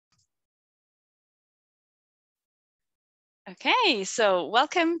Okay, so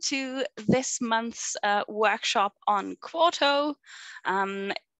welcome to this month's workshop on Quarto.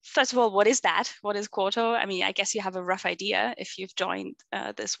 First of all, what is that? What is Quarto? I mean, I guess you have a rough idea if you've joined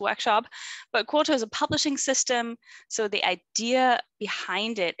this workshop, but Quarto is a publishing system. So the idea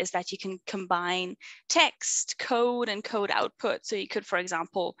behind it is that you can combine text, code, and code output. So you could, for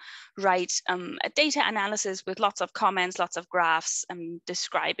example, write a data analysis with lots of comments, lots of graphs,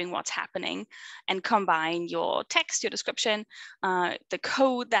 describing what's happening, and combine your text, your description, the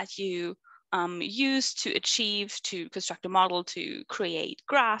code that you use to achieve, to construct a model, to create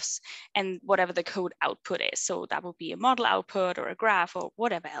graphs, and whatever the code output is. So that will be a model output or a graph or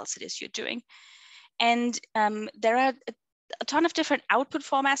whatever else it is you're doing. And there are a ton of different output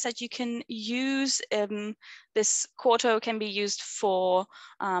formats that you can use. This Quarto can be used for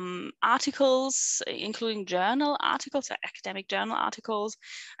articles, including journal articles, so academic journal articles,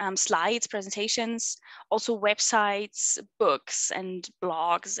 slides, presentations, also websites, books, and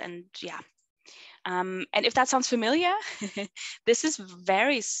blogs, and yeah. And if that sounds familiar, this is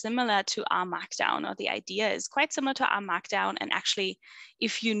very similar to R Markdown, or the idea is quite similar to R Markdown. And actually,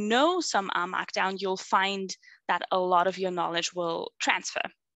 if you know some R Markdown, you'll find that a lot of your knowledge will transfer.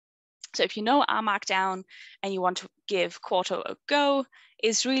 So if you know R Markdown and you want to give Quarto a go,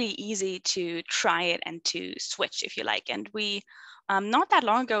 it's really easy to try it and to switch if you like. And we, not that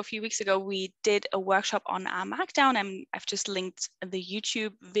long ago, a few weeks ago, we did a workshop on R Markdown, and I've just linked the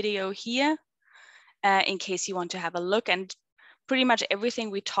YouTube video here. In case you want to have a look, and pretty much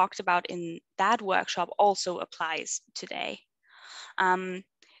everything we talked about in that workshop also applies today.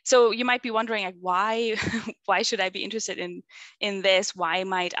 So you might be wondering, like, why should I be interested in this? Why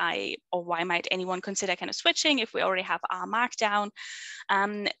might I, or why might anyone consider kind of switching if we already have R Markdown?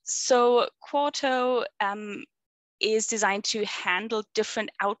 So Quarto is designed to handle different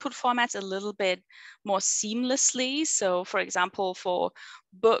output formats a little bit more seamlessly. So for example, for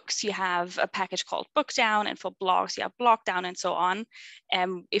books, you have a package called Bookdown, and for blogs, you have Blogdown, and so on,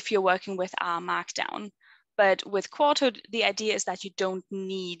 if you're working with R Markdown. But with Quarto, the idea is that you don't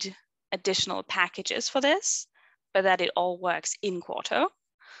need additional packages for this, but that it all works in Quarto.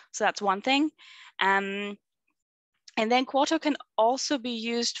 So that's one thing. And then Quarto can also be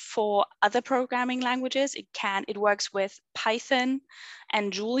used for other programming languages. It works with Python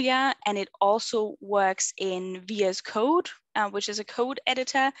and Julia, and it also works in VS Code, which is a code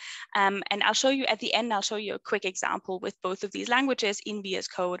editor. And I'll show you at the end, I'll show you a quick example with both of these languages in VS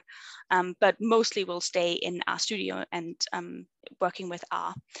Code, but mostly we'll stay in RStudio and working with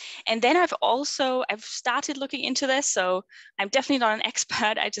R. And then I've started looking into this. So I'm definitely not an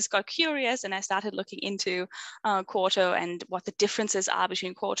expert. I just got curious and I started looking into Quarto and what the differences are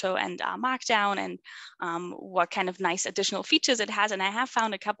between Quarto and R Markdown, and what kind of nice additional features it has. And I have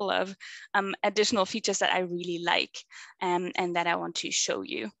found a couple of additional features that I really like, and that I want to show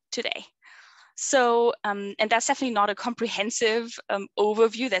you today. So, and that's definitely not a comprehensive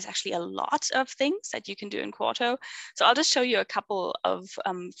overview. There's actually a lot of things that you can do in Quarto. So I'll just show you a couple of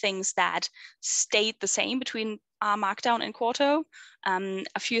things that stayed the same between R Markdown and Quarto,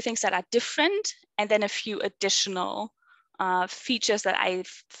 a few things that are different, and then a few additional features that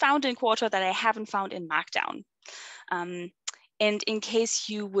I've found in Quarto that I haven't found in Markdown. And in case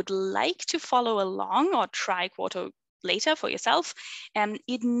you would like to follow along or try Quarto later for yourself,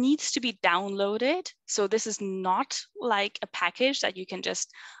 it needs to be downloaded. So this is not like a package that you can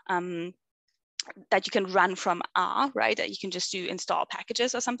just that you can run from R, right? That you can just do install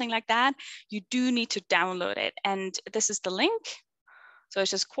packages or something like that. You do need to download it, and this is the link. So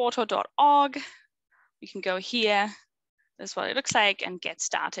it's just quarto.org. You can go here. This is what it looks like, and get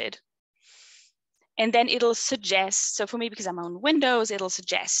started. And then it'll suggest, so for me, because I'm on Windows, it'll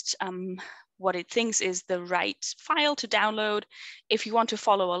suggest what it thinks is the right file to download. If you want to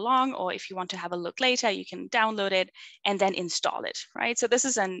follow along, or if you want to have a look later, you can download it and then install it, right? So this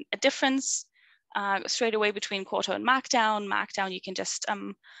is a difference straight away between Quarto and Markdown. Markdown, you can just,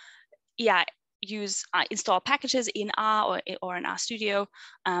 use install packages in R or in RStudio,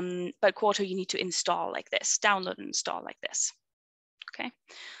 but Quarto, you need to install like this, download and install like this, okay?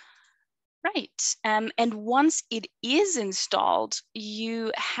 Right, and once it is installed,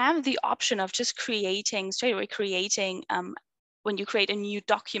 you have the option of just straight away creating, when you create a new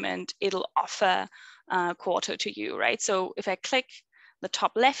document, it'll offer Quarto to you, right? So if I click the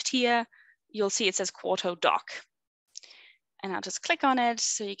top left here, you'll see it says Quarto doc. And I'll just click on it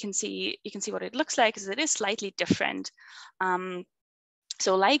so you can see what it looks like, because it is slightly different.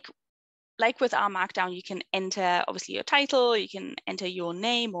 So like with R Markdown, you can enter obviously your title, you can enter your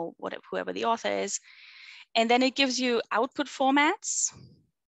name or whoever the author is. And then it gives you output formats,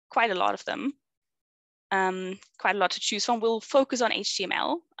 quite a lot of them. quite a lot to choose from. We'll focus on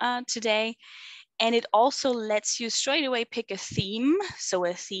HTML today. And it also lets you straight away pick a theme. So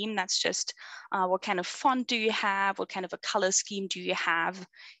a theme, that's just what kind of font do you have? What kind of a color scheme do you have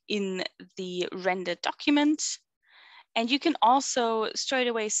in the rendered document? And you can also straight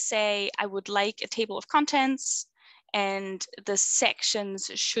away say, I would like a table of contents, and the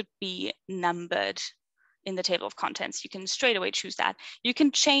sections should be numbered in the table of contents. You can straight away choose that. You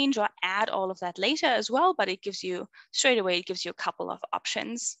can change or add all of that later as well, but it gives you straight away, it gives you a couple of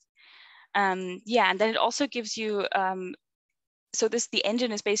options. Yeah, and then it also gives you, so the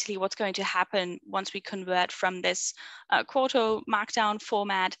engine is basically what's going to happen once we convert from this Quarto Markdown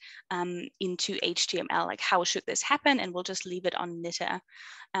format into HTML. Like, how should this happen? And we'll just leave it on knitr.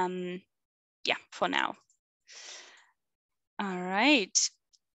 Yeah, for now. All right.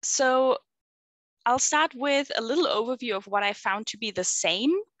 So I'll start with a little overview of what I found to be the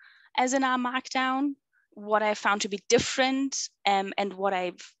same as in R Markdown, what I found to be different, and what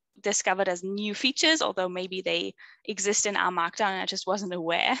I've discovered as new features, although maybe they exist in R Markdown and I just wasn't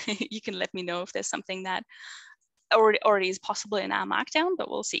aware. You can let me know if there's something that already is possible in R Markdown, but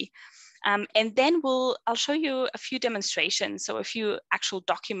we'll see. And then I'll show you a few demonstrations, so a few actual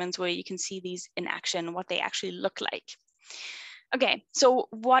documents where you can see these in action, what they actually look like. Okay, so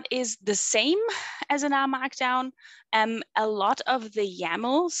what is the same as in R Markdown? A lot of the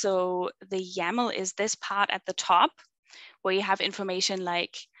YAML, so the YAML is this part at the top where you have information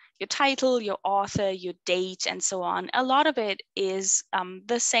like your title, your author, your date, and so on. A lot of it is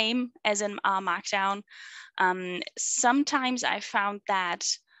the same as in R Markdown. Sometimes I found that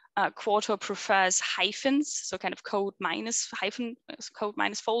Quarto prefers hyphens, so kind of code minus hyphen, code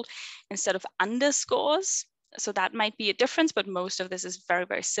minus fold, instead of underscores. So that might be a difference, but most of this is very,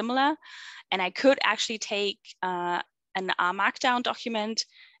 very similar. And I could actually take an R Markdown document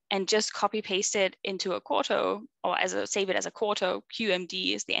and just copy paste it into a Quarto, or save it as a Quarto,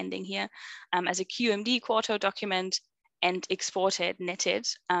 QMD is the ending here, as a QMD Quarto document, and export it, knit it,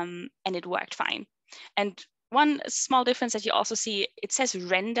 and it worked fine. And one small difference that you also see, it says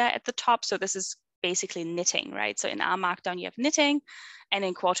render at the top. So this is basically knitting, right? So in R Markdown, you have knitting, and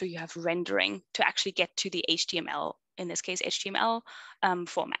in Quarto, you have rendering to actually get to the HTML, in this case, HTML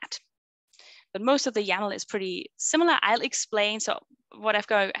format. But most of the YAML is pretty similar. I'll explain, so what I've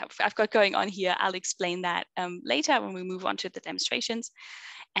got going on here, I'll explain that later when we move on to the demonstrations.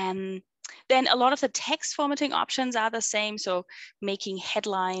 Then a lot of the text formatting options are the same. So making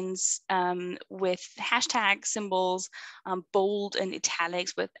headlines with hashtag symbols, bold and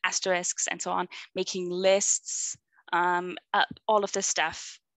italics with asterisks and so on, making lists, all of this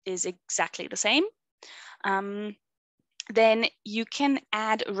stuff is exactly the same. Then you can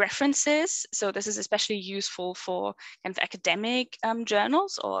add references. So this is especially useful for kind of academic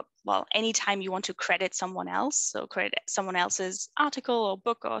journals, or, well, anytime you want to credit someone else. So credit someone else's article or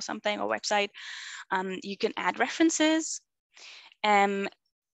book or something or website, you can add references.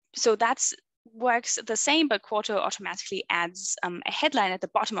 So that's works the same, but Quarto automatically adds a headline at the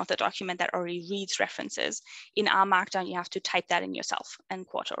bottom of the document that already reads references. In R Markdown, you have to type that in yourself, and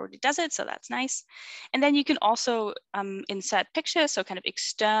Quarto already does it, so that's nice. And then you can also insert pictures, so kind of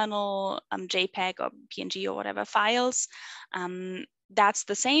external JPEG or PNG or whatever files. That's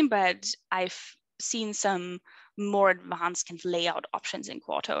the same, but I've seen some more advanced kind of layout options in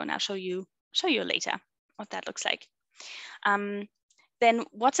Quarto, and I'll show you later what that looks like. Then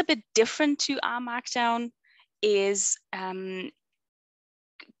what's a bit different to R Markdown is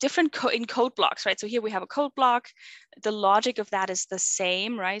different in code blocks, right? So here we have a code block. The logic of that is the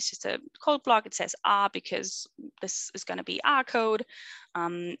same, right? It's just a code block. It says R because this is going to be R code.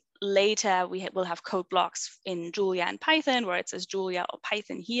 Later, we will have code blocks in Julia and Python where it says Julia or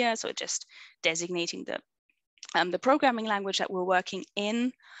Python here. So just designating the programming language that we're working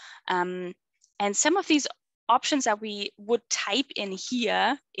in. And some of these options that we would type in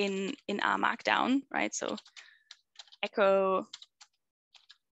here in R Markdown, right? So echo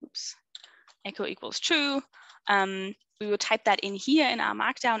equals true. We would type that in here in R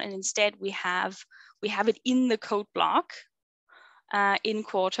Markdown, and instead we have it in the code block in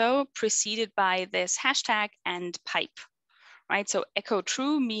Quarto, preceded by this hashtag and pipe, right? So echo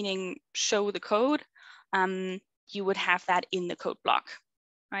true, meaning show the code. You would have that in the code block,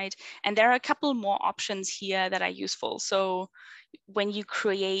 right? And there are a couple more options here that are useful. So when you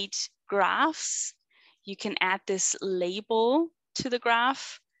create graphs, you can add this label to the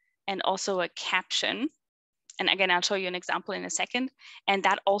graph and also a caption. And again, I'll show you an example in a second. And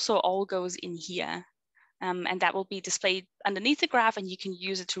that also all goes in here. And that will be displayed underneath the graph, and you can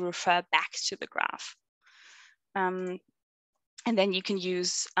use it to refer back to the graph. And then you can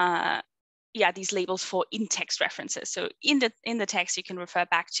use these labels for in-text references. So in the text, you can refer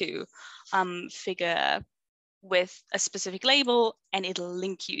back to figure with a specific label, and it'll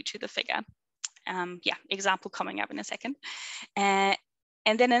link you to the figure. Example coming up in a second. And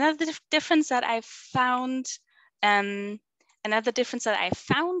then another difference that I've found,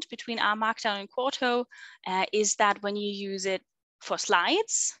 between R Markdown and Quarto is that when you use it for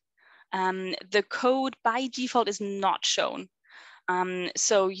slides, the code by default is not shown.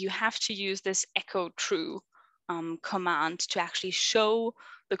 So you have to use this echo true command to actually show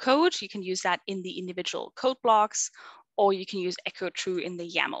the code. You can use that in the individual code blocks, or you can use echo true in the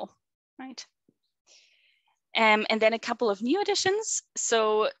YAML, right? And then a couple of new additions.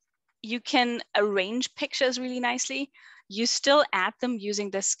 So you can arrange pictures really nicely. You still add them using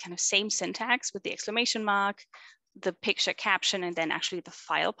this kind of same syntax with the exclamation mark, the picture caption, and then actually the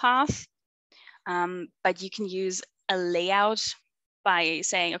file path. But you can use a layout by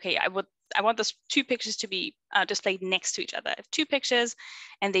saying, okay, I want those two pictures to be displayed next to each other. I have two pictures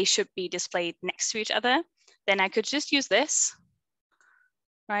and they should be displayed next to each other. Then I could just use this,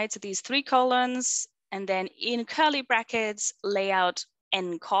 right? So these 3 columns, and then in curly brackets, layout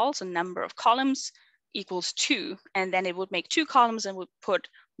n col, so number of columns equals 2. And then it would make 2 columns and would put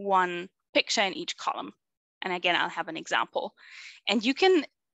 1 picture in each column. And again, I'll have an example. And you can,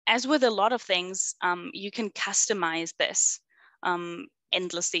 as with a lot of things, you can customize this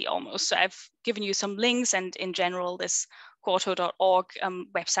endlessly almost. So I've given you some links, and in general, this quarto.org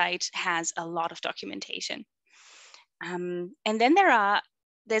website has a lot of documentation. And then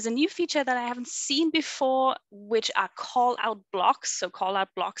there's a new feature that I haven't seen before, which are call out blocks. So call out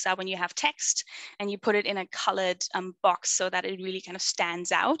blocks are when you have text and you put it in a colored box so that it really kind of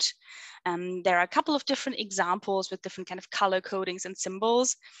stands out. There are a couple of different examples with different kind of color codings and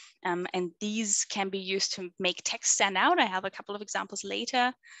symbols. And these can be used to make text stand out. I have a couple of examples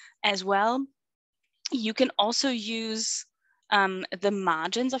later as well. You can also use the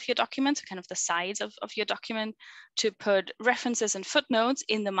margins of your document, so kind of the sides of your document, to put references and footnotes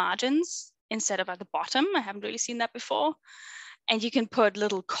in the margins instead of at the bottom. I haven't really seen that before. And you can put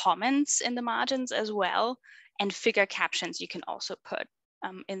little comments in the margins as well, and figure captions you can also put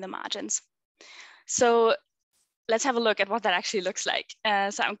in the margins. So let's have a look at what that actually looks like.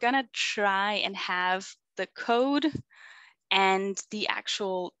 So I'm gonna try and have the code and the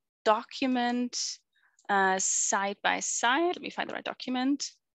actual document side by side. Let me find the right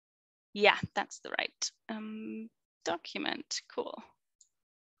document. Yeah, that's the right document. Cool.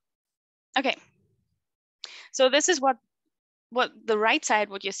 Okay. So this is what the right side,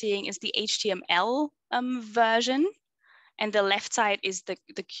 what you're seeing is the HTML version, and the left side is the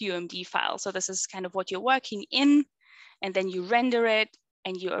QMD file. So this is kind of what you're working in, and then you render it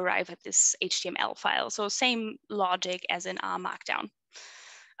and you arrive at this HTML file. So same logic as in R Markdown.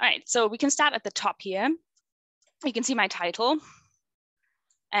 All right, so we can start at the top here. You can see my title,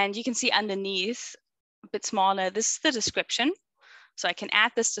 and you can see underneath, a bit smaller, this is the description. So I can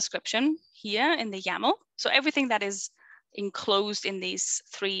add this description here in the YAML. So everything that is enclosed in these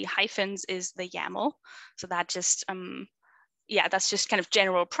 3 hyphens is the YAML. So that just, that's just kind of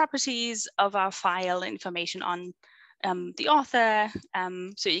general properties of our file, information on the author.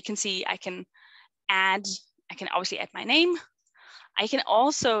 So you can see I can obviously add my name. I can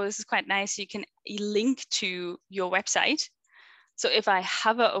also, this is quite nice, you can link to your website. So if I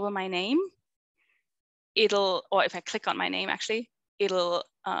hover over my name, or if I click on my name actually, it'll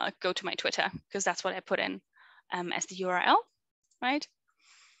go to my Twitter, because that's what I put in as the URL, right?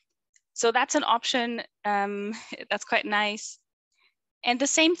 So that's an option, that's quite nice. And the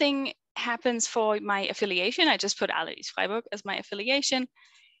same thing happens for my affiliation. I just put R-Ladies Freiburg as my affiliation.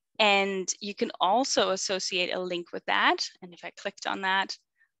 And you can also associate a link with that. And if I clicked on that,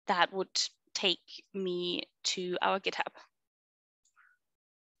 that would take me to our GitHub.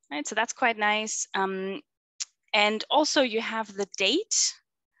 Right, so that's quite nice. And also you have the date.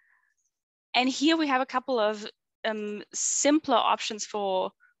 And here we have a couple of simpler options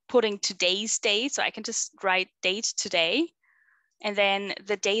for putting today's date. So I can just write date today. And then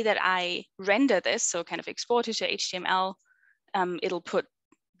the day that I render this, so kind of export it to HTML, it'll put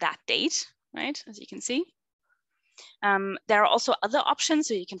that date, right, as you can see. There are also other options.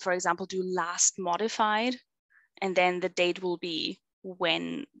 So you can, for example, do last modified, and then the date will be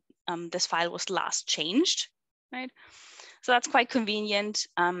when this file was last changed, right? So that's quite convenient.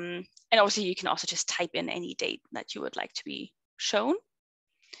 And obviously you can also just type in any date that you would like to be shown.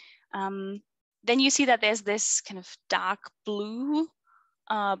 Then you see that there's this kind of dark blue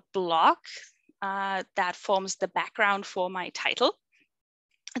block that forms the background for my title.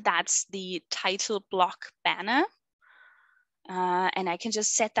 That's the title block banner. And I can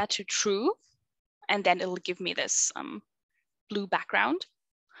just set that to true, and then it'll give me this blue background.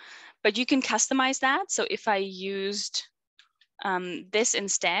 But you can customize that. So if I used this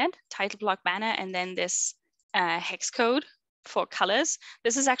instead, title block banner, and then this hex code for colors,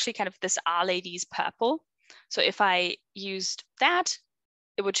 this is actually kind of this R-Ladies purple. So if I used that,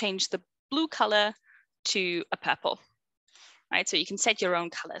 it would change the blue color to a purple, right? So you can set your own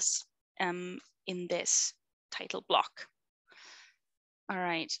colors in this title block. All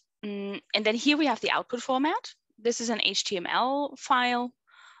right, and then here we have the output format. This is an HTML file.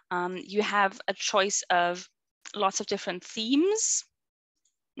 You have a choice of lots of different themes.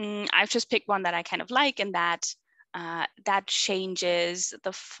 I've just picked one that I kind of like, and that changes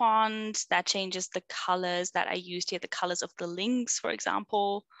the font, that changes the colors that I used here, the colors of the links, for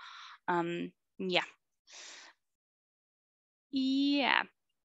example. Yeah.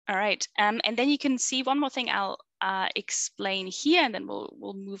 All right, and then you can see one more thing I'll explain here, and then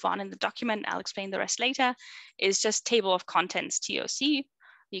we'll move on in the document. I'll explain the rest later, is just table of contents, TOC.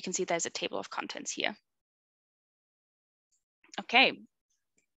 You can see there's a table of contents here. Okay,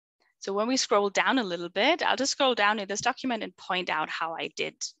 so when we scroll down a little bit, I'll just scroll down in this document and point out how I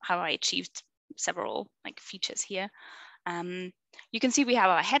achieved several features here. You can see we have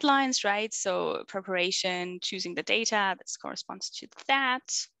our headlines, right? So preparation, choosing the data, this corresponds to that.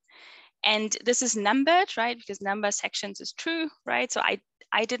 And this is numbered, right? Because number sections is true, right? So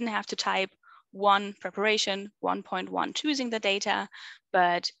I didn't have to type 1 preparation, 1.1 choosing the data,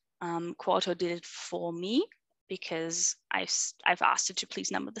 but Quarto did it for me because I've asked it to please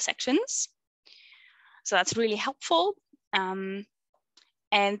number the sections. So that's really helpful. And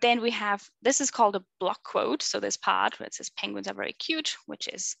then we have, this is called a block quote. So this part where it says penguins are very cute, which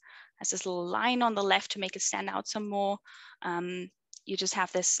has this little line on the left to make it stand out some more. You just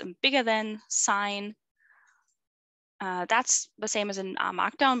have this bigger than sign. That's the same as in R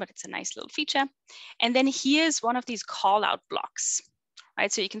Markdown, but it's a nice little feature. And then here's one of these call out blocks,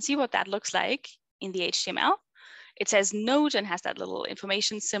 right? So you can see what that looks like in the HTML. It says note and has that little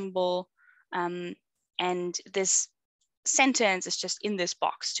information symbol. And this sentence is just in this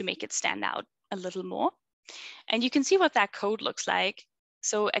box to make it stand out a little more. And you can see what that code looks like.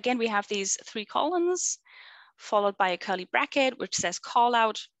 So again, we have these 3 columns followed by a curly bracket, which says call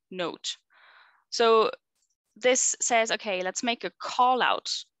out note. So this says, okay, let's make a call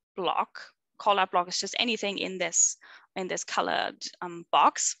out block. Call out block is just anything in this colored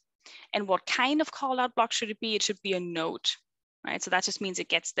box. And what kind of call out block should it be? It should be a note, right? So that just means it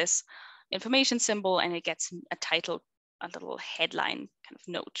gets this information symbol and it gets a title, a little headline kind of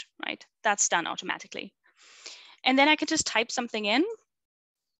note, right? That's done automatically. And then I could just type something in.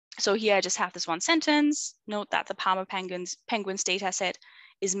 So here I just have this one sentence. Note that the Parma penguins data set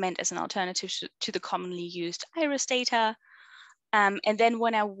is meant as an alternative to the commonly used iris data. And then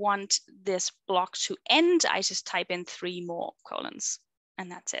when I want this block to end, I just type in 3 more colons, and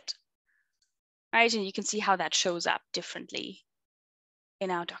that's it. Right, and you can see how that shows up differently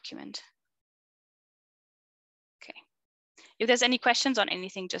in our document. Okay, if there's any questions on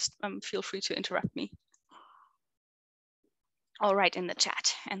anything, just feel free to interrupt me. All right, in the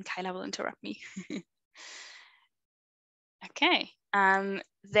chat, and Kyla will interrupt me. Okay,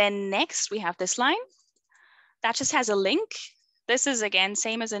 then next we have this line that just has a link. This is again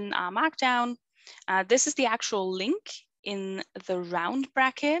same as in R Markdown. This is the actual link in the round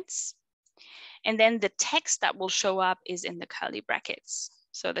brackets, and then the text that will show up is in the curly brackets.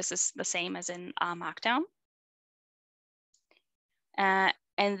 So this is the same as in R Markdown. And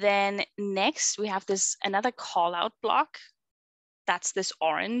then next we have this another call out block. That's this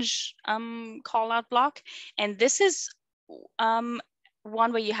orange call out block. And this is one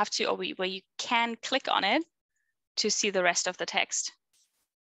where you have to, or where you can click on it to see the rest of the text,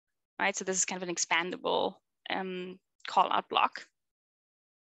 right? So this is kind of an expandable call out block.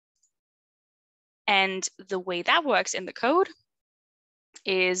 And the way that works in the code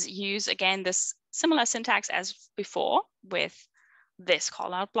is use, again, this similar syntax as before with this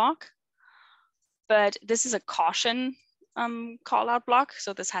call out block. But this is a caution call out block.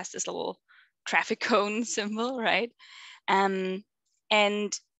 So this has this little traffic cone symbol, right? And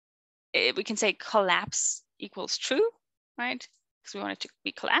we can say collapse equals true, right? Because we want it to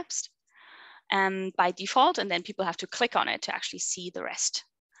be collapsed by default, and then people have to click on it to actually see the rest.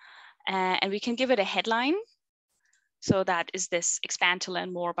 And we can give it a headline. So that is this expand to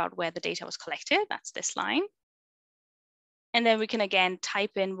learn more about where the data was collected. That's this line. And then we can again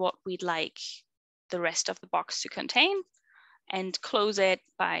type in what we'd like the rest of the box to contain and close it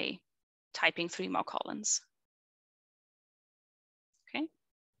by typing 3 more colons. Okay.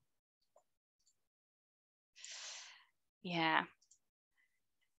 Yeah.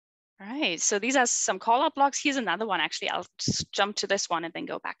 All right, so these are some call out blocks. Here's another one, actually. I'll just jump to this one and then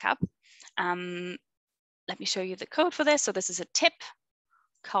go back up. Let me show you the code for this. So this is a tip,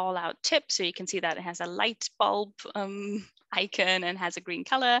 call out tip. So you can see that it has a light bulb icon and has a green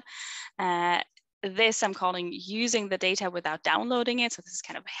color. This I'm calling using the data without downloading it. So this is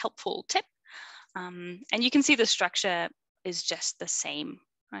kind of a helpful tip. And you can see the structure is just the same,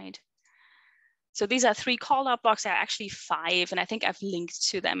 right? So these are 3 call out blocks. There are actually 5, and I think I've linked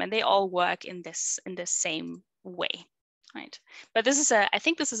to them, and they all work in this same way, right? But this is I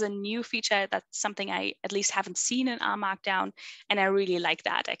think this is a new feature. That's something I at least haven't seen in R Markdown, and I really like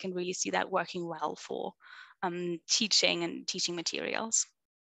that. I can really see that working well for teaching and teaching materials.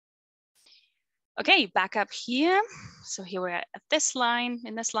 Okay, back up here. So here we're at this line,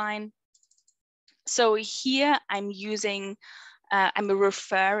 in this line. So here I'm using, I'm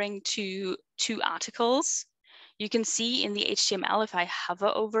referring to 2 articles. You can see in the HTML, if I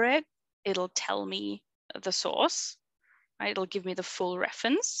hover over it, it'll tell me the source, right? It'll give me the full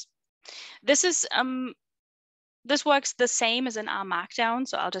reference. This is, this works the same as in R Markdown.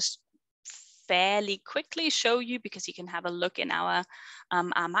 So I'll just fairly quickly show you, because you can have a look in our R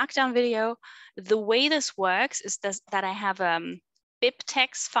Markdown video. The way this works is that I have a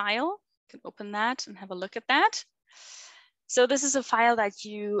bibtex file. You can open that and have a look at that. So this is a file that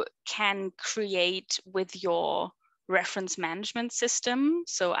you can create with your reference management system.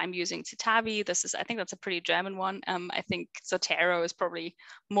 So I'm using Citavi. This is, I think that's a pretty German one. I think Zotero is probably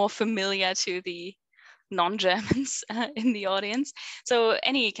more familiar to the non-Germans in the audience. So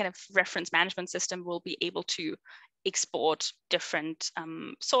any kind of reference management system will be able to export different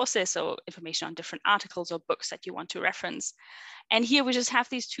sources, so information on different articles or books that you want to reference. And here we just have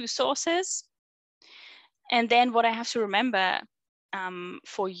these 2 sources. And then what I have to remember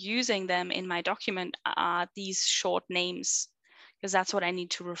for using them in my document are these short names, because that's what I need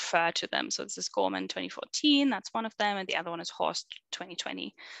to refer to them. So this is Gorman 2014, that's one of them, and the other one is Horst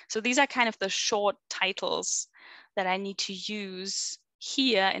 2020. So these are kind of the short titles that I need to use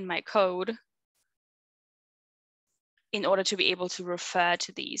here in my code in order to be able to refer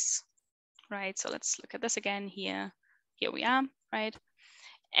to these, right? So let's look at this again here. Here we are, right?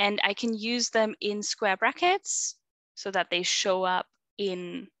 And I can use them in square brackets so that they show up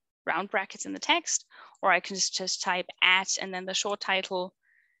in round brackets in the text, or I can just type at and then the short title,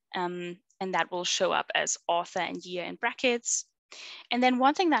 and that will show up as author and year in brackets. And then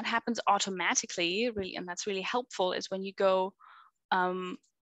one thing that happens automatically, really, and that's really helpful, is when you go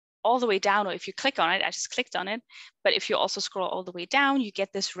all the way down, or if you click on it, I just clicked on it, but if you also scroll all the way down, you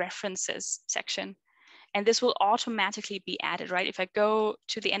get this references section. And this will automatically be added, right? If I go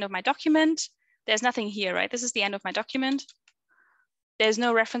to the end of my document, there's nothing here, right? This is the end of my document. There's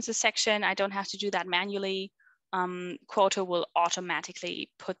no references section. I don't have to do that manually. Quarto will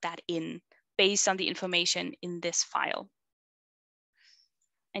automatically put that in based on the information in this file.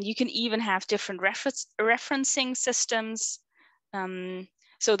 And you can even have different referencing systems.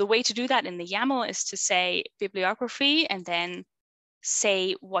 So the way to do that in the YAML is to say bibliography and then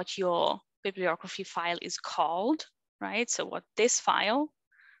say what your bibliography file is called, right? So what this file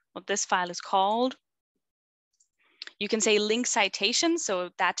is called. You can say link citation, so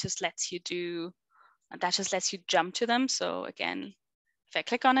that just lets you jump to them. So again, if I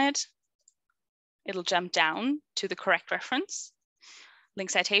click on it, it'll jump down to the correct reference. Link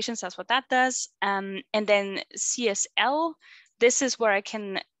citations, that's what that does. And then CSL, this is where I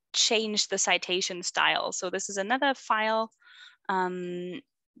can change the citation style. So this is another file.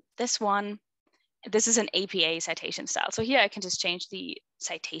 This is an APA citation style. So here I can just change the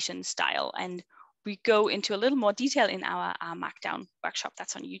citation style, and we go into a little more detail in our Markdown workshop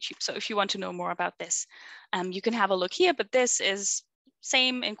that's on YouTube. So if you want to know more about this, you can have a look here, but this is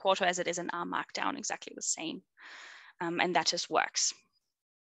same in Quarto as it is in R Markdown, exactly the same. And that just works.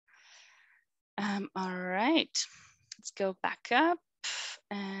 All right, let's go back up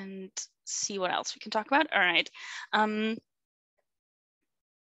and see what else we can talk about. All right.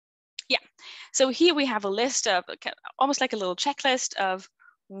 Yeah, so here we have a list of almost like a little checklist of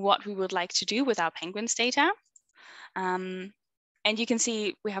what we would like to do with our penguins data. And you can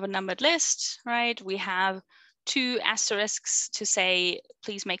see we have a numbered list, right? We have 2 asterisks to say,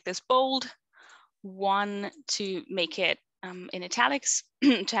 please make this bold, 1 to make it in italics,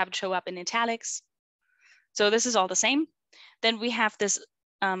 to have it show up in italics. So this is all the same. Then we have this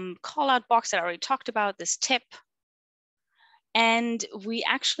call out box that I already talked about, this tip. And we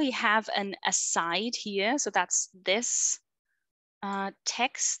actually have an aside here. So that's this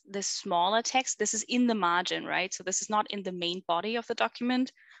text, this smaller text. This is in the margin, right? So this is not in the main body of the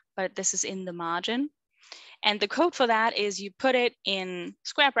document, but this is in the margin. And the code for that is you put it in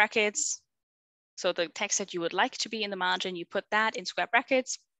square brackets. So the text that you would like to be in the margin, you put that in square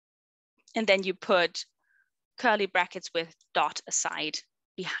brackets, and then you put curly brackets with dot aside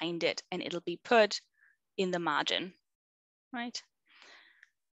behind it, and it'll be put in the margin, right?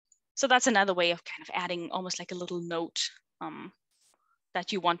 So that's another way of kind of adding almost like a little note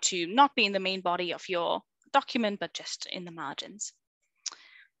that you want to not be in the main body of your document, but just in the margins.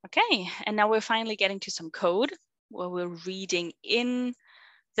 Okay, and now we're finally getting to some code where we're reading in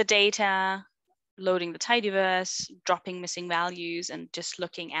the data, loading the tidyverse, dropping missing values, and just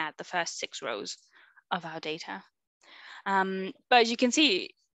looking at the first 6 rows of our data. But you can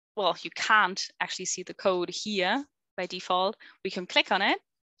see, well, you can't actually see the code here by default. We can click on it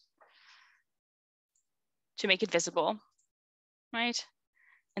to make it visible, right?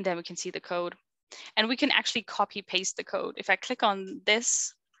 And then we can see the code. And we can actually copy paste the code. If I click on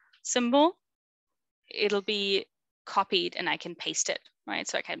this symbol, it'll be copied and I can paste it, right?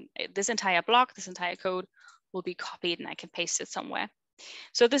 So I can, this entire block, this entire code will be copied and I can paste it somewhere.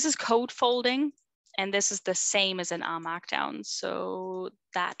 So this is code folding, and this is the same as in R Markdown. So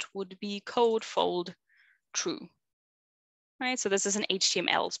that would be code fold true, right? So this is an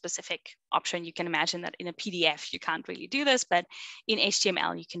HTML specific option. You can imagine that in a PDF, you can't really do this, but in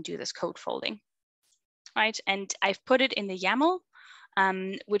HTML, you can do this code folding, right? And I've put it in the YAML,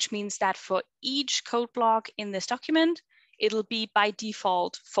 which means that for each code block in this document, it'll be by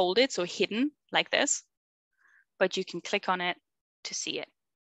default folded, so hidden like this, but you can click on it to see it,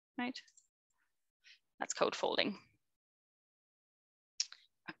 right? That's code folding.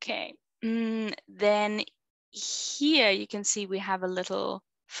 Okay, then here you can see we have a little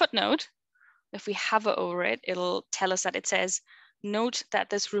footnote. If we hover over it, it'll tell us that it says, note that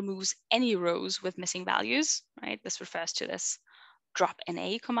this removes any rows with missing values, right? This refers to this drop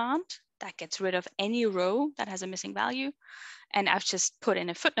NA command that gets rid of any row that has a missing value. And I've just put in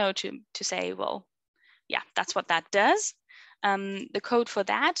a footnote to say, well, yeah, that's what that does. The code for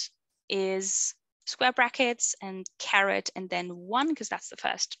that is square brackets and caret and then 1, because that's the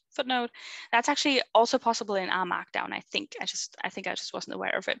first footnote. That's actually also possible in R Markdown. I think I just wasn't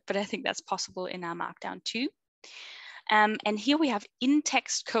aware of it, but I think that's possible in R Markdown too. And here we have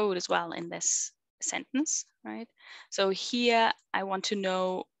in-text code as well in this sentence, right? So here I want to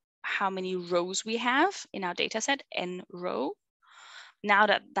know how many rows we have in our data set, n row. Now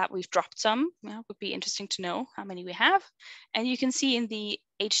that we've dropped some, it would be interesting to know how many we have. And you can see in the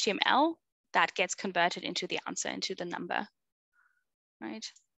HTML that gets converted into the answer, into the number, right?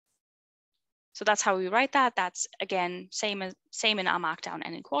 So that's how we write that. That's again, same in R Markdown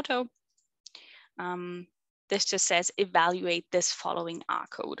and in Quarto. This just says evaluate this following R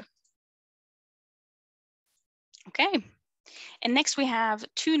code. Okay, and next we have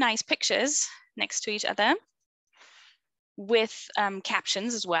 2 nice pictures next to each other with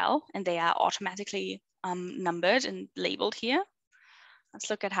captions as well, and they are automatically numbered and labeled here. Let's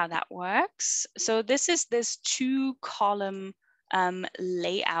look at how that works. So this is this 2-column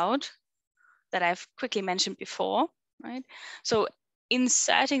layout that I've quickly mentioned before, right? So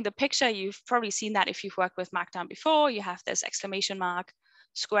inserting the picture, you've probably seen that if you've worked with Markdown before. You have this exclamation mark,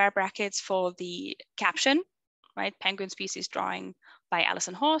 square brackets for the caption, right? Penguin species drawing by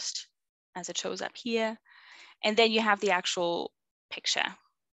Alison Horst, as it shows up here. And then you have the actual picture,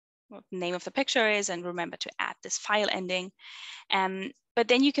 what the name of the picture is, and remember to add this file ending. But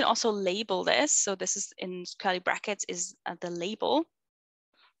then you can also label this. So this is in curly brackets is the label,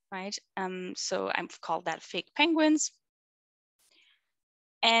 right? So I've called that fake penguins.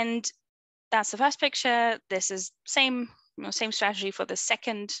 And that's the first picture. This is same strategy for the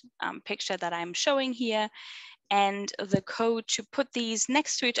second picture that I'm showing here. And the code to put these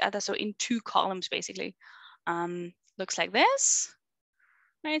next to each other, so in 2 columns basically, looks like this,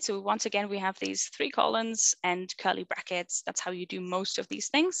 right? So once again, we have these 3 columns and curly brackets. That's how you do most of these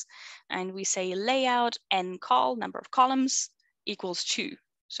things. And we say layout and col, number of columns, equals 2.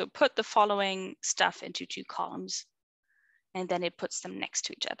 So put the following stuff into 2 columns, and then it puts them next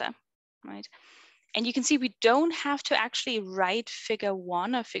to each other, right? And you can see we don't have to actually write figure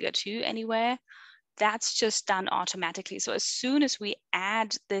 1 or figure 2 anywhere. That's just done automatically. So as soon as we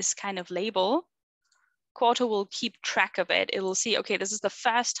add this kind of label, Quarto will keep track of it. It will see, okay, this is the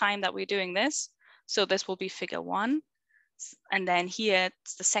first time that we're doing this. So this will be figure 1. And then here,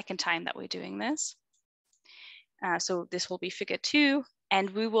 it's the second time that we're doing this. So this will be figure 2. And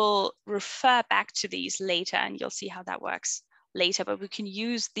we will refer back to these later, and you'll see how that works later. But we can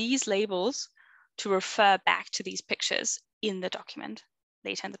use these labels to refer back to these pictures in the document,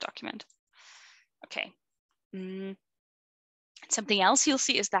 later in the document. Okay. Something else you'll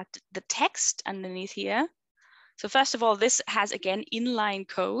see is that the text underneath here So first of all, this has, again, inline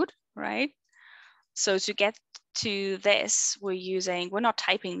code, right? So to get to this, we're not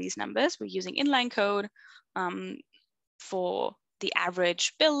typing these numbers, we're using inline code for the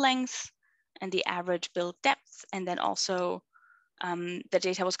average bill length and the average bill depth, and then also the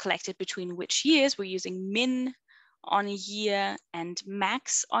data was collected between which years. We're using min on year and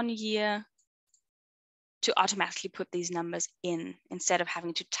max on year to automatically put these numbers in instead of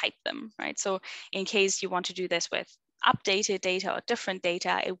having to type them, right? So in case you want to do this with updated data or different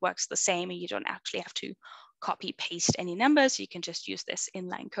data, it works the same and you don't actually have to copy paste any numbers. You can just use this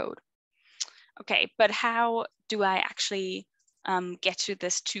inline code. Okay, but how do I actually get to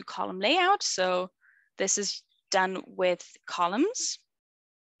this 2-column layout? So this is done with columns,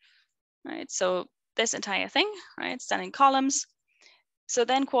 right? So this entire thing, right, it's done in columns. So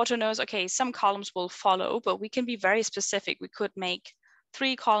then Quarto knows, okay, some columns will follow, but we can be very specific. We could make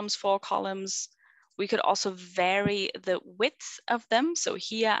 3 columns, 4 columns. We could also vary the width of them. So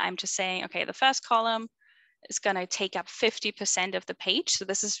here I'm just saying, okay, the first column is gonna take up 50% of the page. So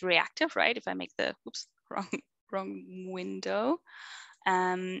this is reactive, right? If I make the, oops, wrong window.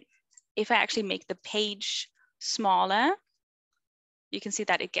 If I actually make the page smaller, you can see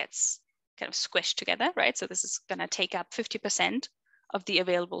that it gets kind of squished together, right? So this is gonna take up 50% of the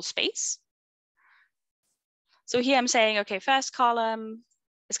available space. So here I'm saying, okay, first column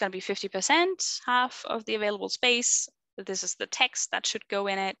is going to be 50%, half of the available space. This is the text that should go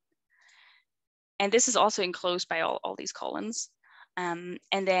in it. And this is also enclosed by all these columns. And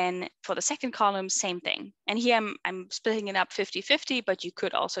then for the second column, same thing. And here I'm splitting it up 50-50, but you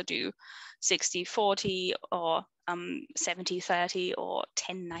could also do 60-40 or 70-30 or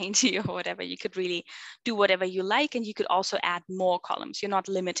 10-90 or whatever. You could really do whatever you like, and you could also add more columns. You're not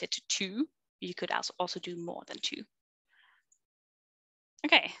limited to 2. You could also do more than 2.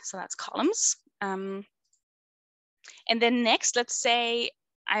 Okay, so that's columns. And then next, let's say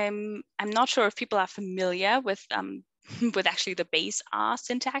I'm not sure if people are familiar with with actually the base R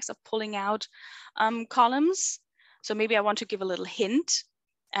syntax of pulling out columns. So maybe I want to give a little hint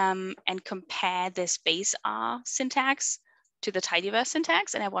and compare this base R syntax to the tidyverse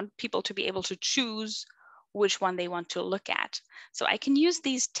syntax. And I want people to be able to choose which one they want to look at. So I can use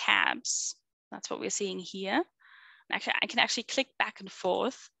these tabs. That's what we're seeing here. Actually, I can actually click back and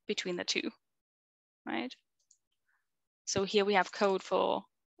forth between the two, right? So here we have code for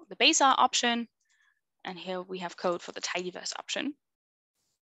the base R option, and here we have code for the tidyverse option.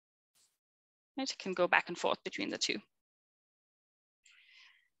 It can go back and forth between the two.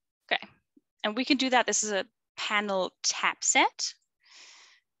 Okay, and we can do that. This is a panel tab set.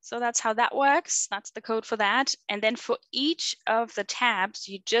 So that's how that works. That's the code for that. And then for each of the tabs,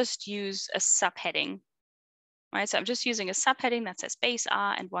 you just use a subheading, right? So I'm just using a subheading that says base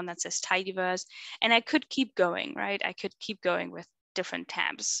R and one that says tidyverse. And I could keep going, right? I could keep going with different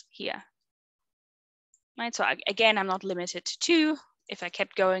tabs here. Right, so again, I'm not limited to 2. If I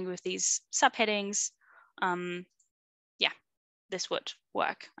kept going with these subheadings, yeah, this would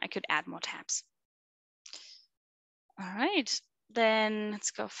work. I could add more tabs. All right, then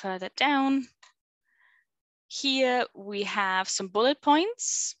let's go further down. Here we have some bullet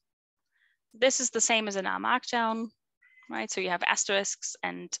points. This is the same as in our Markdown, right? So you have asterisks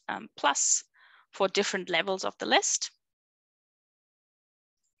and plus for different levels of the list.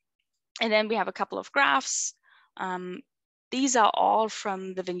 And then we have a couple of graphs. These are all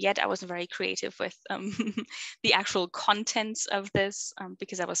from the vignette. I wasn't very creative with the actual contents of this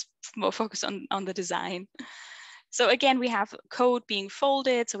because I was more focused on the design. So again, we have code being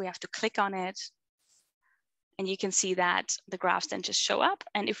folded, so we have to click on it. And you can see that the graphs then just show up.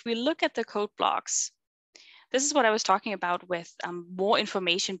 And if we look at the code blocks, this is what I was talking about with more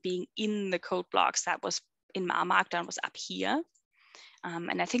information being in the code blocks that was in our Markdown was up here.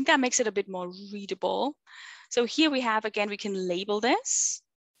 And I think that makes it a bit more readable. So here we have, again, we can label this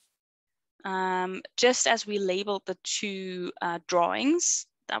just as we labeled the 2 drawings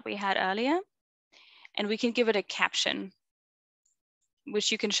that we had earlier. And we can give it a caption,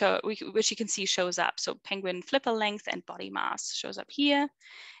 which you can see shows up. So penguin flipper length and body mass shows up here.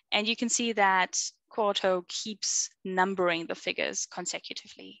 And you can see that Quarto keeps numbering the figures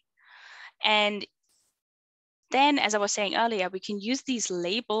consecutively. And then, as I was saying earlier, we can use these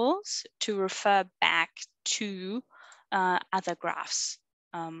labels to refer back to other graphs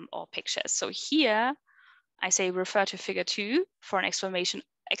or pictures. So here, I say refer to figure 2 for an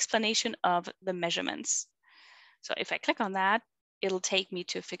explanation of the measurements. So if I click on that, it'll take me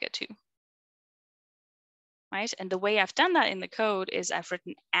to figure 2. Right? And the way I've done that in the code is I've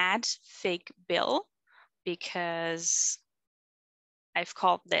written add fig bill because I've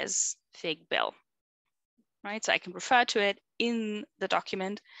called this fig bill. right? So I can refer to it in the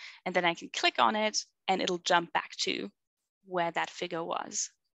document, and then I can click on it and it'll jump back to where that figure was.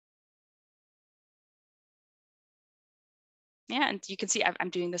 Yeah, and you can see I'm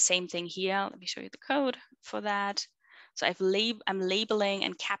doing the same thing here. Let me show you the code for that. So I'm labeling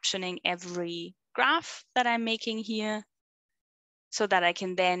and captioning every graph that I'm making here so that I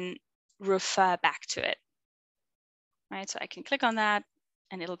can then refer back to it, right? So I can click on that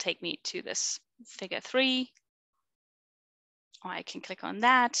and it'll take me to this figure 3, or I can click on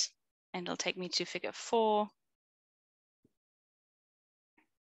that and it'll take me to figure 4.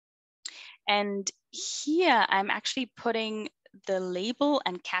 And here I'm actually putting the label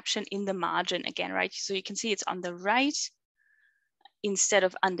and caption in the margin again, right? So you can see it's on the right instead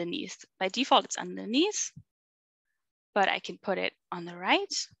of underneath. By default, it's underneath, but I can put it on the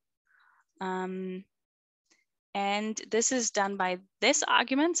right. And this is done by this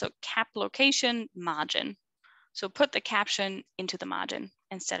argument, so cap location margin. So put the caption into the margin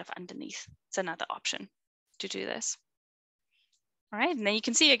instead of underneath. It's another option to do this. All right, and then you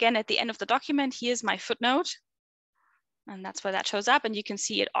can see again at the end of the document, here's my footnote. And that's where that shows up. And you can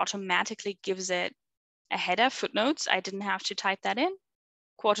see it automatically gives it a header, footnotes. I didn't have to type that in.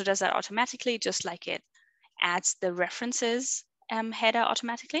 Quarto does that automatically, just like it adds the references header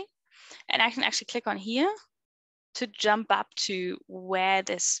automatically. And I can actually click on here to jump up to where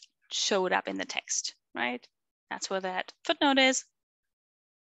this showed up in the text, right? That's where that footnote is.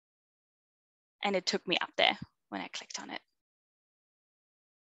 And it took me up there when I clicked on it.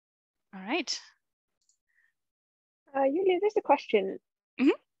 All right. Yulia, there's a question.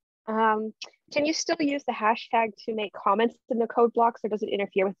 Can you still use the hashtag to make comments in the code blocks, or does it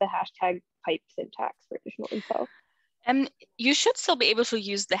interfere with the hashtag pipe syntax for additional info? You should still be able to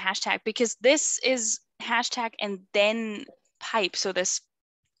use the hashtag because this is hashtag and then pipe. So this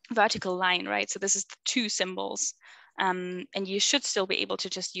vertical line, right? So this is the 2 symbols. And you should still be able to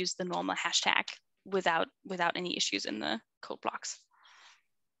just use the normal hashtag without any issues in the code blocks.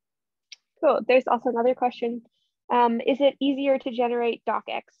 Cool. There's also another question. Is it easier to generate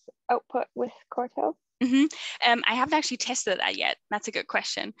docx output with Quarto? I haven't actually tested that yet. That's a good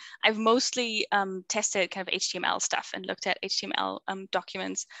question. I've mostly tested kind of HTML stuff and looked at HTML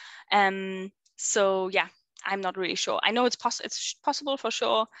documents. So yeah, I'm not really sure. I know it's possible for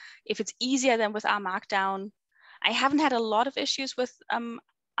sure. If it's easier than with R Markdown, I haven't had a lot of issues with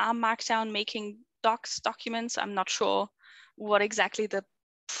R Markdown making documents. I'm not sure what exactly the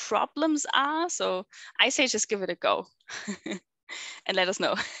problems are. So I say just give it a go and let us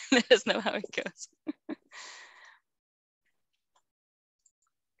know. Let us know how it goes.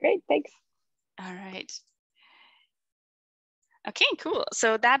 Great, thanks. All right. Okay, cool.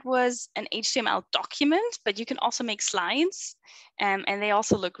 So that was an HTML document, but you can also make slides, and they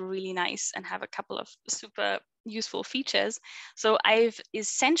also look really nice and have a couple of super useful features. So I've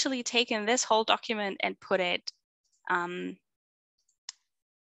essentially taken this whole document and put it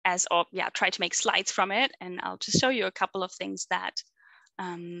try to make slides from it. And I'll just show you a couple of things that,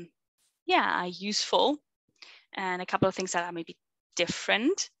 are useful, and a couple of things that are maybe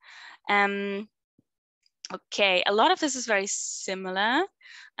different. Okay, a lot of this is very similar.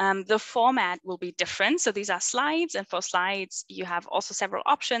 The format will be different. So these are slides, and for slides, you have also several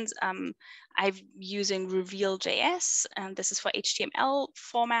options. I'm using Reveal.js, and this is for HTML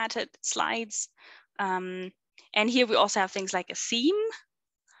formatted slides. And here we also have things like a theme.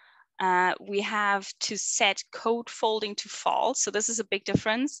 We have to set code folding to false. So this is a big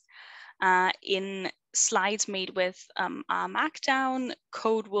difference. In slides made with R Markdown,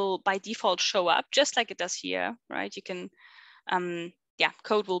 code will by default show up just like it does here, right? You can,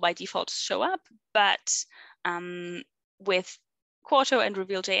 code will by default show up, but with Quarto and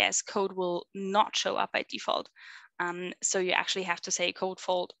Reveal.js, code will not show up by default. So you actually have to say code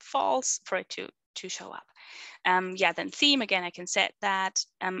fold false for it to show up. Then theme, again, I can set that.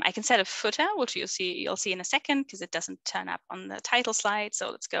 I can set a footer, which you'll see in a second because it doesn't turn up on the title slide.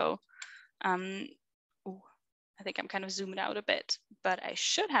 So let's go. I think I'm kind of zoomed out a bit, but I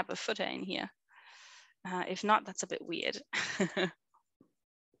should have a footer in here. If not, that's a bit weird.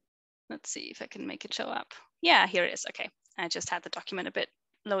 Let's see if I can make it show up. Yeah, here it is. Okay, I just had the document a bit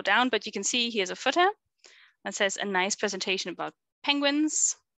low down, but you can see here's a footer that says a nice presentation about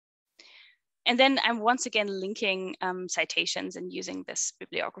penguins. And then I'm once again linking citations and using this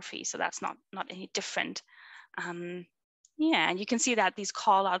bibliography. So that's not any different. And you can see that these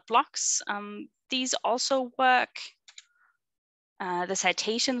call out blocks, these also work. The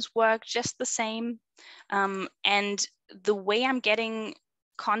citations work just the same. And the way I'm getting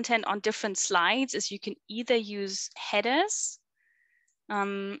content on different slides is you can either use headers.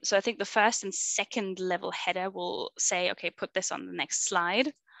 So I think the first and second level header will say, okay, put this on the next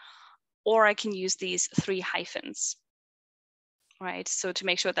slide, or I can use these 3 hyphens, right? So to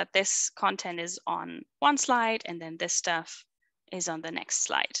make sure that this content is on one slide and then this stuff is on the next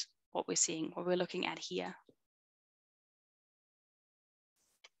slide, what we're looking at here.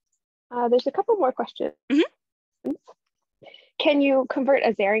 There's a couple more questions. Mm-hmm. Can you convert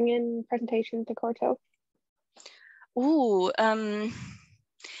a Zeringen presentation to Quarto? Ooh,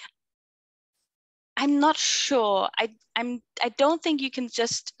 I'm not sure. I don't think you can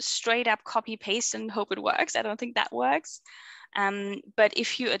just straight up copy paste and hope it works. I don't think that works. But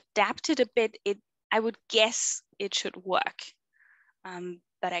if you adapt it a bit, I would guess it should work.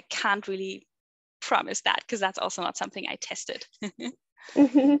 But I can't really promise that because that's also not something I tested.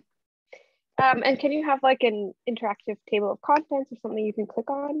 Mm-hmm. And can you have like an interactive table of contents or something you can click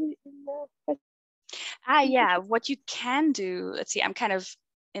on in the yeah, what you can do, let's see, I'm kind of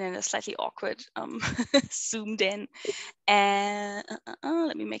in a slightly awkward zoomed in. And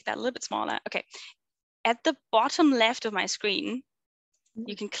let me make that a little bit smaller. Okay, at the bottom left of my screen,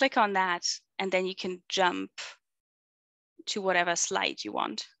 you can click on that and then you can jump to whatever slide you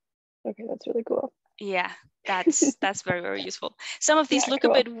want. Okay, that's really cool. Yeah, that's very, very useful. Some of these look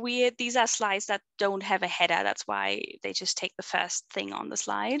cool. A bit weird. These are slides that don't have a header. That's why they just take the first thing on the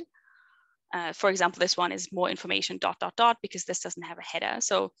slide. For example, this one is more information ... because this doesn't have a header.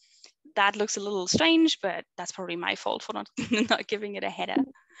 So that looks a little strange, but that's probably my fault for not, not giving it a header.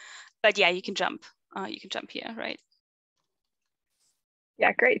 But yeah, you can jump. You can jump here, right?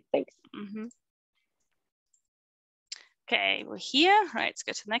 Yeah, great, thanks. Mm-hmm. Okay, we're here, right, let's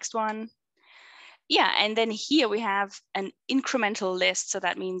go to the next one. Yeah, and then here we have an incremental list. So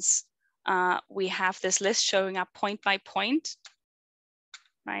that means we have this list showing up point by point,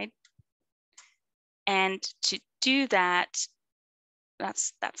 right? And to do that,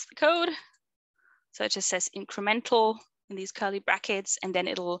 that's the code. So it just says incremental in these curly brackets, and then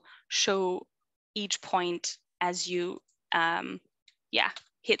it'll show each point as you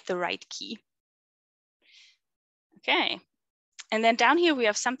hit the right key. Okay. And then down here, we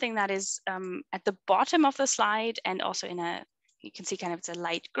have something that is at the bottom of the slide and also you can see kind of it's a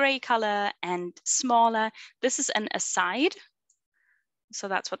light gray color and smaller. This is an aside. So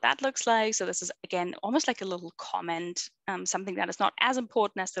that's what that looks like. So this is, again, almost like a little comment, something that is not as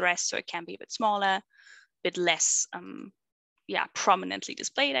important as the rest. So it can be a bit smaller, a bit less, prominently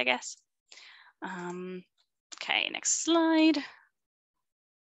displayed, I guess. Okay, next slide.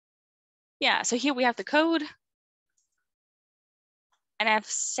 Yeah, so here we have the code. And I've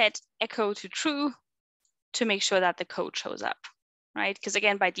set echo to true to make sure that the code shows up, right? Because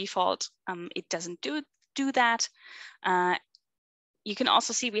again, by default, it doesn't do that. You can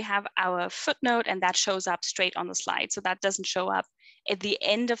also see we have our footnote and that shows up straight on the slide. So that doesn't show up at the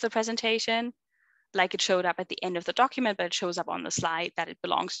end of the presentation like it showed up at the end of the document, but it shows up on the slide that it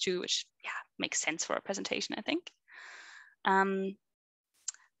belongs to, which makes sense for a presentation, I think.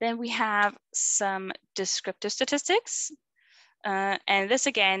 Then we have some descriptive statistics. And this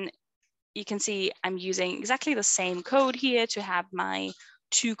again, you can see I'm using exactly the same code here to have my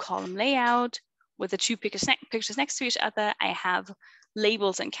 2-column layout with the 2 pictures next to each other. I have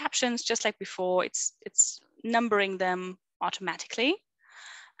labels and captions just like before. It's numbering them automatically.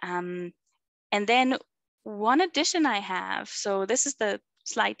 And then one addition I have, so this is the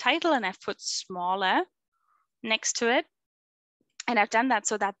slide title and I've put smaller next to it. And I've done that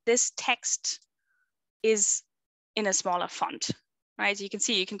so that this text is in a smaller font, right? So you can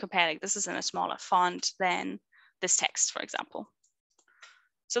see, you can compare, like this is in a smaller font than this text, for example.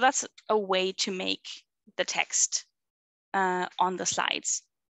 So that's a way to make the text on the slides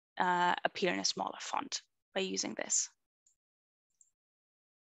appear in a smaller font by using this.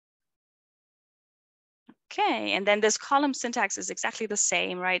 Okay, and then this column syntax is exactly the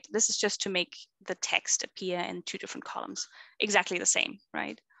same, right? This is just to make the text appear in 2 different columns, exactly the same,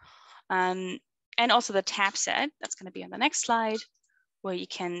 right? And also the tab set, that's going to be on the next slide, where you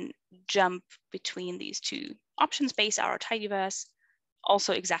can jump between these 2 options, base, arrow, tidyverse,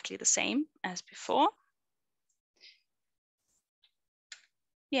 also exactly the same as before.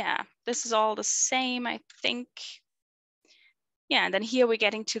 Yeah, this is all the same, I think. Yeah, and then here we're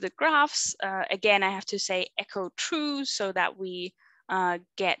getting to the graphs. Again, I have to say echo true so that we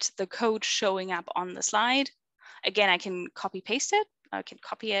get the code showing up on the slide. Again, I can copy paste it. I can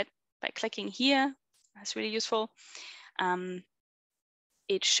copy it by clicking here. That's really useful.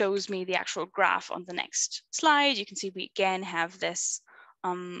 It shows me the actual graph on the next slide. You can see we again have this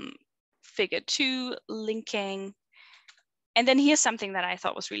figure 2 linking. And then here's something that I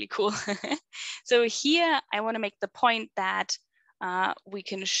thought was really cool. So here I want to make the point that we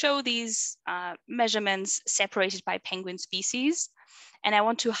can show these measurements separated by penguin species. And I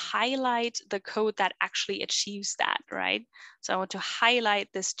want to highlight the code that actually achieves that, right? So I want to highlight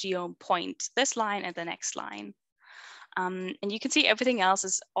this geome point, this line and the next line. And you can see everything else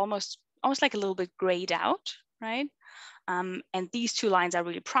is almost like a little bit grayed out, right? And these two lines are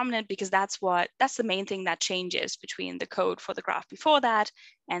really prominent because that's the main thing that changes between the code for the graph before that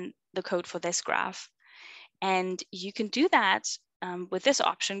and the code for this graph. And you can do that with this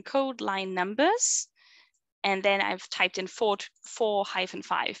option, code line numbers. And then I've typed in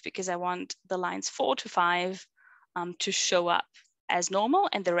 4-5 because I want the lines 4 to 5 to show up as normal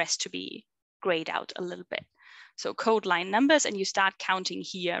and the rest to be grayed out a little bit. So code line numbers, and you start counting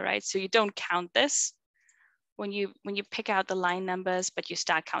here, right? So you don't count this when you pick out the line numbers, but you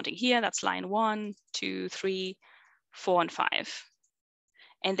start counting here. That's line 1, 2, 3, 4, and 5.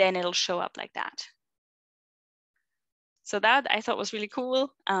 And then it'll show up like that. So that I thought was really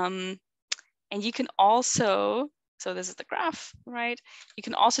cool. And you can also, so this is the graph, right? You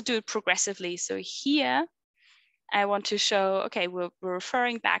can also do it progressively. So here, I want to show, okay, we're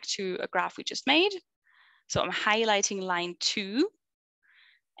referring back to a graph we just made. So I'm highlighting line 2,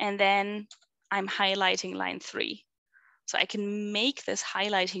 and then I'm highlighting line 3. So I can make this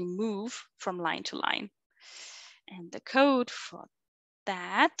highlighting move from line to line. And the code for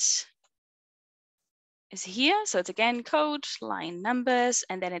that is here. So it's again code, line numbers,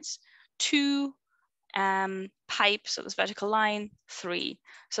 and then it's 2 pipe, so this vertical line, 3.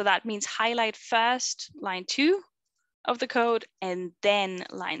 So that means highlight first line 2 of the code and then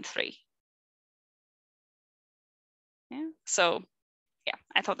line 3. Yeah, so yeah,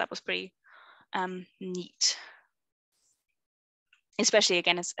 I thought that was pretty neat. Especially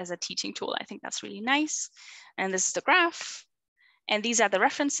again as a teaching tool, I think that's really nice. And this is the graph. And these are the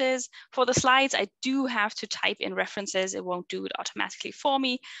references. For the slides, I do have to type in references. It won't do it automatically for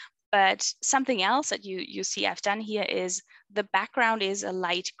me. But something else that you see I've done here is the background is a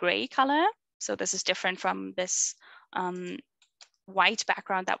light gray color. So this is different from this white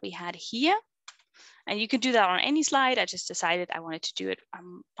background that we had here. And you can do that on any slide. I just decided I wanted to do it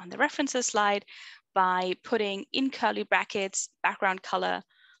on the references slide by putting in curly brackets, background color,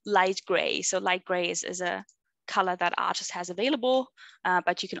 light gray. So light gray is a color that Artist has available,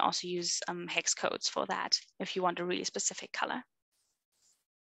 but you can also use hex codes for that if you want a really specific color.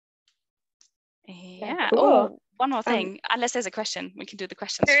 Yeah. Cool. Oh, one more thing. Unless there's a question, we can do the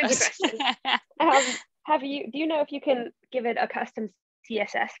questions there first. Is a question. Do you know if you can give it a custom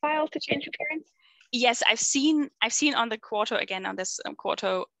CSS file to change appearance? Yes, I've seen on the Quarto, again on this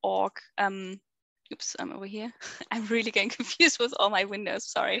Quarto org. Oops, I'm over here. I'm really getting confused with all my windows,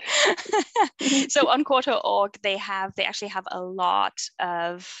 sorry. So on Quarto.org, they actually have a lot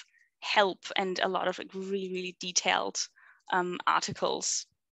of help and a lot of like really, really detailed articles.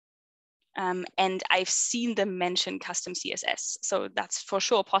 And I've seen them mention custom CSS. So that's for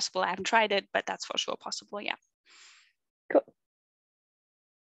sure possible. I haven't tried it, but that's for sure possible, yeah. Cool.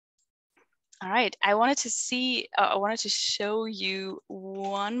 All right, I wanted to show you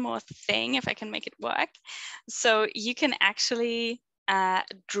one more thing, if I can make it work. So you can actually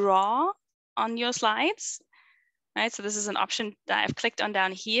draw on your slides, right? So this is an option that I've clicked on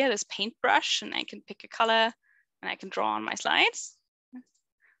down here, this paintbrush, and I can pick a color and I can draw on my slides,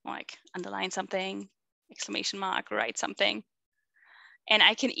 like underline something, exclamation mark, write something. And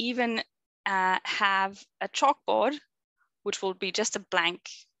I can even have a chalkboard, which will be just a blank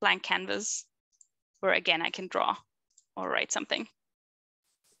canvas, where again, I can draw or write something.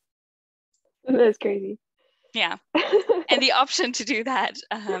 That's crazy. Yeah, and the option to do that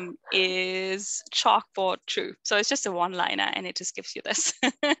is chalkboard true. So it's just a one-liner and it just gives you this.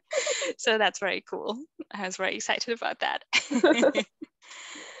 So that's very cool. I was very excited about that.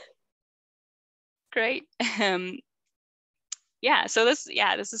 Great. Yeah, so this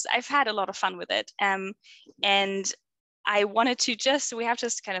is, I've had a lot of fun with it. And I wanted to we have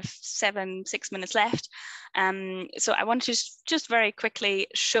just kind of 6 minutes left. So I wanted to just very quickly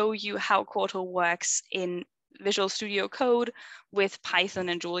show you how Quarto works in Visual Studio Code with Python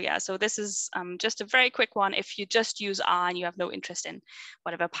and Julia. So this is just a very quick one. If you just use R and you have no interest in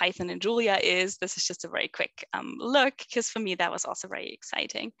whatever Python and Julia is, this is just a very quick look, because for me, that was also very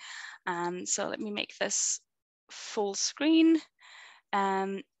exciting. So let me make this full screen.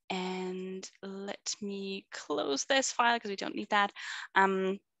 And let me close this file because we don't need that.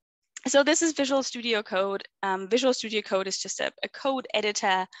 So this is Visual Studio Code. Visual Studio Code is just a code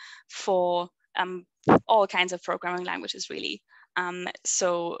editor for all kinds of programming languages, really.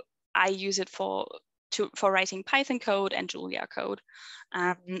 So I use it for for writing Python code and Julia code.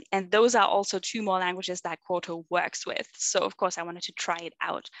 And those are also two more languages that Quarto works with. So of course I wanted to try it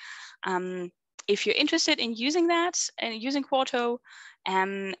out. If you're interested in using that and using Quarto,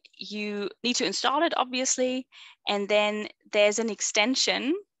 you need to install it, obviously. And then there's an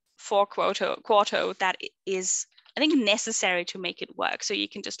extension for Quarto that is, I think, necessary to make it work. So you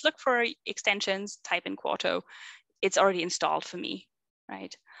can just look for extensions, type in Quarto. It's already installed for me,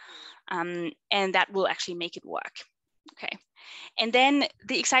 right? And that will actually make it work. Okay. And then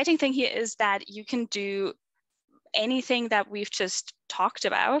the exciting thing here is that you can do anything that we've just talked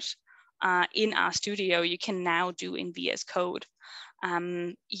about in RStudio, you can now do in VS Code.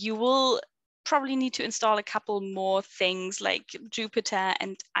 You will probably need to install a couple more things like Jupyter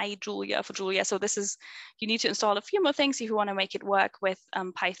and iJulia for Julia. So this is, you need to install a few more things if you want to make it work with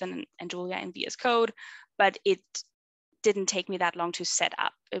Python and Julia in VS Code, but it didn't take me that long to set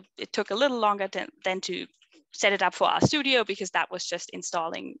up. It took a little longer than to set it up for RStudio, because that was just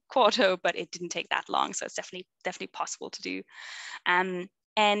installing Quarto, but it didn't take that long. So it's definitely possible to do.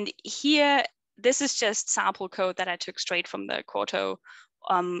 And here, this is just sample code that I took straight from the Quarto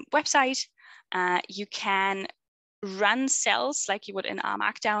website. You can run cells like you would in R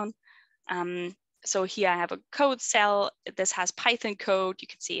Markdown. So here I have a code cell. This has Python code. You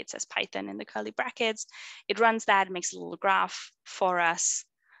can see it says Python in the curly brackets. It runs that, makes a little graph for us,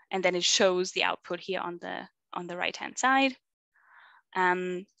 and then it shows the output here on the right-hand side.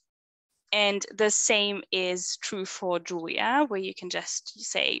 And the same is true for Julia, where you can just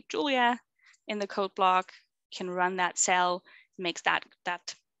say Julia in the code block, you can run that cell, makes that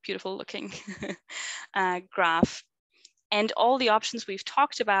beautiful looking graph. And all the options we've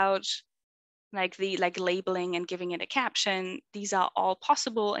talked about, like labeling and giving it a caption, these are all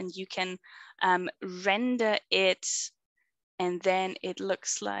possible, and you can render it, and then it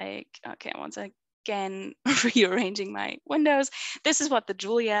looks like, okay, once again, rearranging my windows. This is what the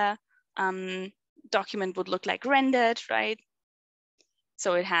Julia document would look like rendered, right?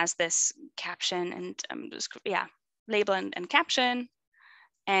 So it has this caption and label and caption.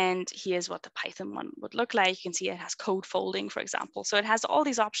 And here's what the Python one would look like. You can see it has code folding, for example. So it has all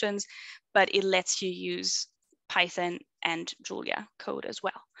these options, but it lets you use Python and Julia code as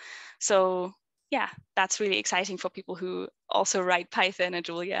well. So yeah, that's really exciting for people who also write Python and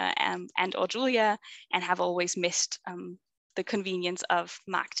Julia and or Julia and have always missed the convenience of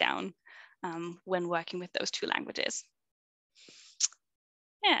Markdown when working with those two languages.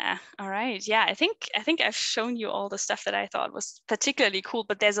 Yeah, all right. Yeah, I think I've shown you all the stuff that I thought was particularly cool,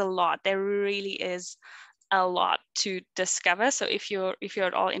 but there's a lot. There really is a lot to discover. So if you're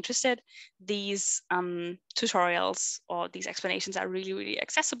at all interested, these tutorials or these explanations are really, really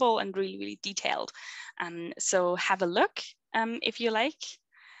accessible and really, really detailed. So have a look if you like.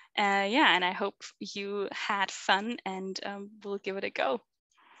 Yeah, and I hope you had fun, and we'll give it a go.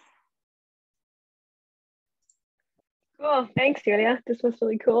 Cool, thanks, Julia. This was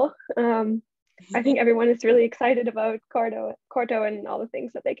really cool. I think everyone is really excited about Quarto and all the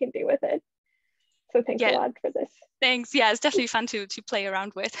things that they can do with it. So thanks a lot for this. Thanks. Yeah, it's definitely fun to play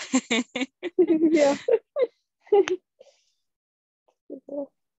around with. Yeah.